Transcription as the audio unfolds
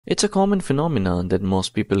It's a common phenomenon that most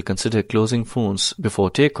people consider closing phones before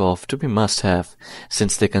takeoff to be must-have,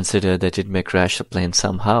 since they consider that it may crash the plane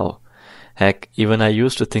somehow. Heck, even I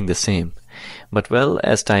used to think the same. But well,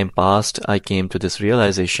 as time passed, I came to this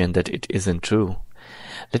realization that it isn't true.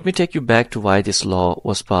 Let me take you back to why this law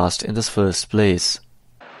was passed in the first place.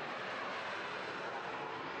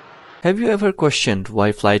 Have you ever questioned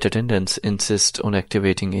why flight attendants insist on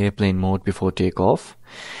activating airplane mode before takeoff?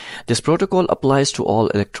 This protocol applies to all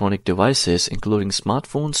electronic devices, including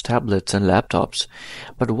smartphones, tablets, and laptops.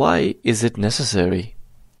 But why is it necessary?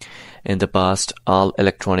 In the past, all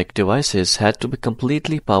electronic devices had to be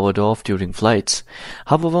completely powered off during flights.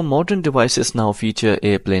 However, modern devices now feature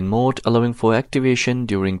airplane mode, allowing for activation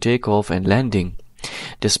during takeoff and landing.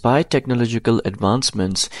 Despite technological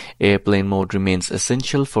advancements, airplane mode remains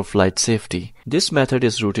essential for flight safety. This method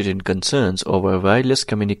is rooted in concerns over wireless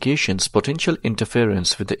communications' potential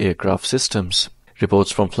interference with the aircraft systems.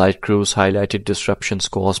 Reports from flight crews highlighted disruptions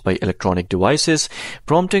caused by electronic devices,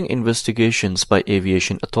 prompting investigations by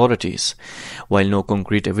aviation authorities. While no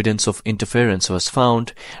concrete evidence of interference was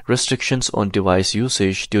found, restrictions on device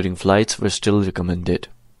usage during flights were still recommended.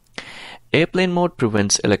 Airplane mode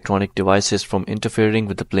prevents electronic devices from interfering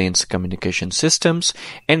with the plane's communication systems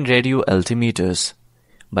and radio altimeters.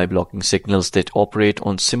 By blocking signals that operate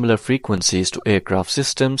on similar frequencies to aircraft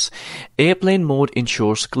systems, airplane mode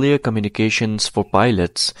ensures clear communications for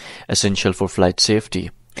pilots, essential for flight safety.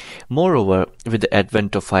 Moreover, with the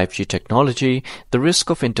advent of 5G technology, the risk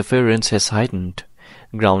of interference has heightened.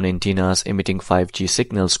 Ground antennas emitting 5G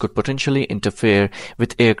signals could potentially interfere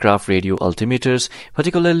with aircraft radio altimeters,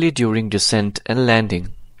 particularly during descent and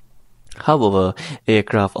landing. However,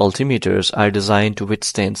 aircraft altimeters are designed to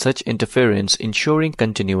withstand such interference, ensuring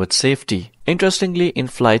continued safety. Interestingly,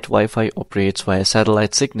 in-flight Wi-Fi operates via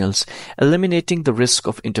satellite signals, eliminating the risk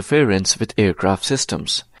of interference with aircraft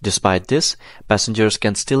systems. Despite this, passengers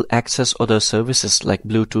can still access other services like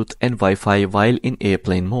Bluetooth and Wi-Fi while in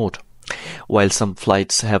airplane mode. While some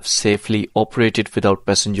flights have safely operated without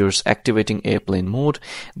passengers activating airplane mode,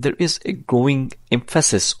 there is a growing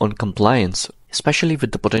emphasis on compliance, especially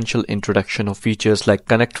with the potential introduction of features like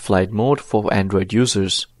Connect Flight Mode for Android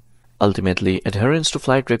users. Ultimately, adherence to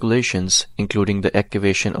flight regulations, including the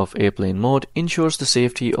activation of airplane mode, ensures the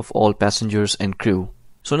safety of all passengers and crew.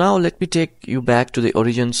 So now let me take you back to the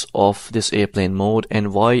origins of this airplane mode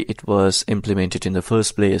and why it was implemented in the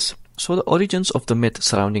first place. So the origins of the myth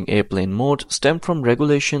surrounding airplane mode stem from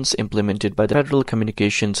regulations implemented by the Federal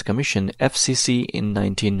Communications Commission (FCC) in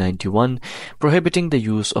 1991, prohibiting the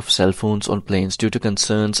use of cell phones on planes due to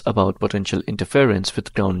concerns about potential interference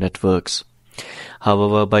with ground networks.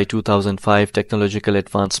 However, by 2005, technological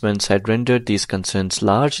advancements had rendered these concerns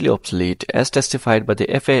largely obsolete, as testified by the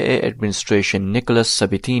FAA administration Nicholas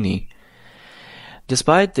Sabatini.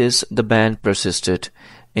 Despite this, the ban persisted.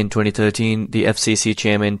 In 2013, the FCC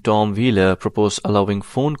chairman Tom Wheeler proposed allowing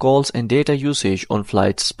phone calls and data usage on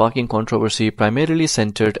flights, sparking controversy primarily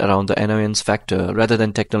centered around the annoyance factor rather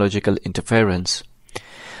than technological interference.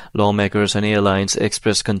 Lawmakers and airlines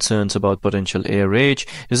expressed concerns about potential air rage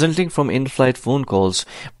resulting from in-flight phone calls,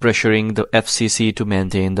 pressuring the FCC to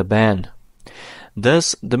maintain the ban.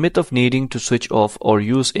 Thus, the myth of needing to switch off or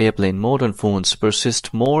use airplane mode on phones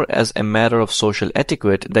persists more as a matter of social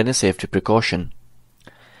etiquette than a safety precaution.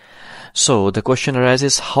 So, the question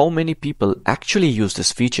arises, how many people actually use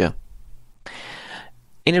this feature?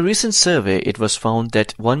 In a recent survey, it was found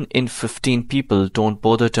that 1 in 15 people don't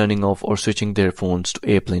bother turning off or switching their phones to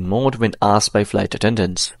airplane mode when asked by flight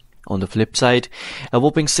attendants. On the flip side, a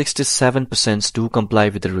whopping 67% do comply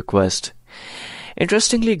with the request.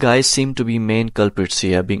 Interestingly, guys seem to be main culprits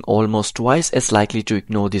here, being almost twice as likely to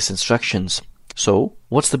ignore these instructions. So,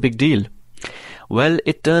 what's the big deal? Well,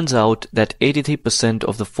 it turns out that 83%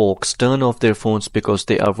 of the folks turn off their phones because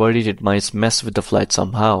they are worried it might mess with the flight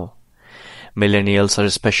somehow. Millennials are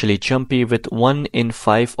especially jumpy, with 1 in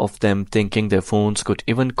 5 of them thinking their phones could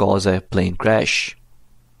even cause a plane crash,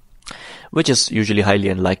 which is usually highly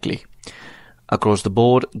unlikely. Across the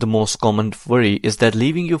board, the most common worry is that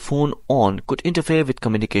leaving your phone on could interfere with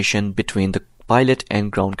communication between the pilot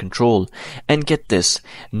and ground control. And get this,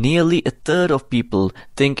 nearly a third of people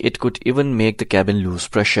think it could even make the cabin lose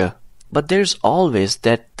pressure. But there's always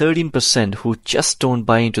that 13% who just don't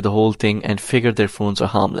buy into the whole thing and figure their phones are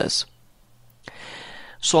harmless.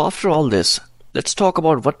 So after all this, let's talk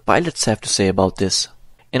about what pilots have to say about this.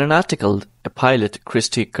 In an article, a pilot,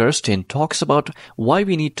 Christy Kirsten, talks about why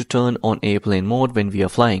we need to turn on airplane mode when we are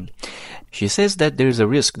flying. She says that there is a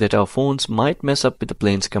risk that our phones might mess up with the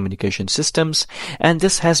plane's communication systems, and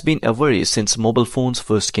this has been a worry since mobile phones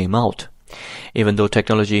first came out. Even though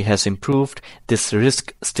technology has improved, this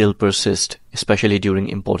risk still persists, especially during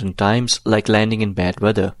important times like landing in bad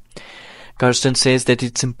weather. Kirsten says that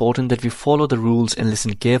it's important that we follow the rules and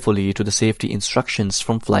listen carefully to the safety instructions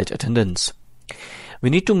from flight attendants. We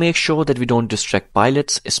need to make sure that we don't distract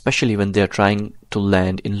pilots, especially when they are trying to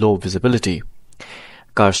land in low visibility.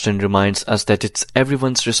 Kirsten reminds us that it's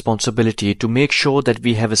everyone's responsibility to make sure that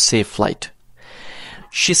we have a safe flight.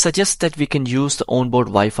 She suggests that we can use the onboard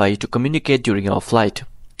Wi-Fi to communicate during our flight.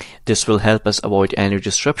 This will help us avoid any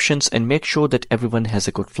disruptions and make sure that everyone has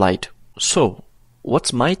a good flight. So,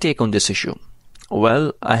 what's my take on this issue?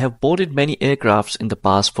 Well, I have boarded many aircrafts in the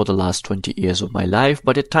past for the last 20 years of my life,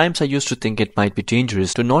 but at times I used to think it might be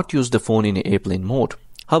dangerous to not use the phone in airplane mode.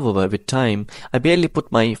 However, with time, I barely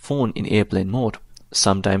put my phone in airplane mode.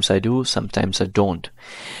 Sometimes I do, sometimes I don't.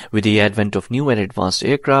 With the advent of new and advanced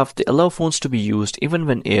aircraft, they allow phones to be used even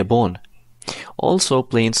when airborne. Also,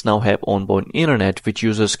 planes now have onboard internet which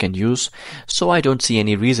users can use, so I don't see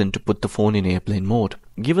any reason to put the phone in airplane mode.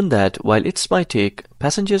 Given that, while it's my take,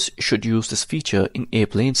 passengers should use this feature in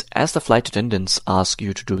airplanes as the flight attendants ask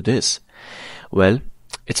you to do this. Well,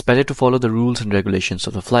 it's better to follow the rules and regulations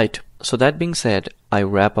of the flight. So that being said, I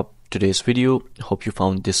wrap up today's video. Hope you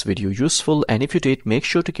found this video useful, and if you did, make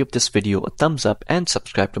sure to give this video a thumbs up and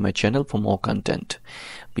subscribe to my channel for more content.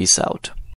 Peace out.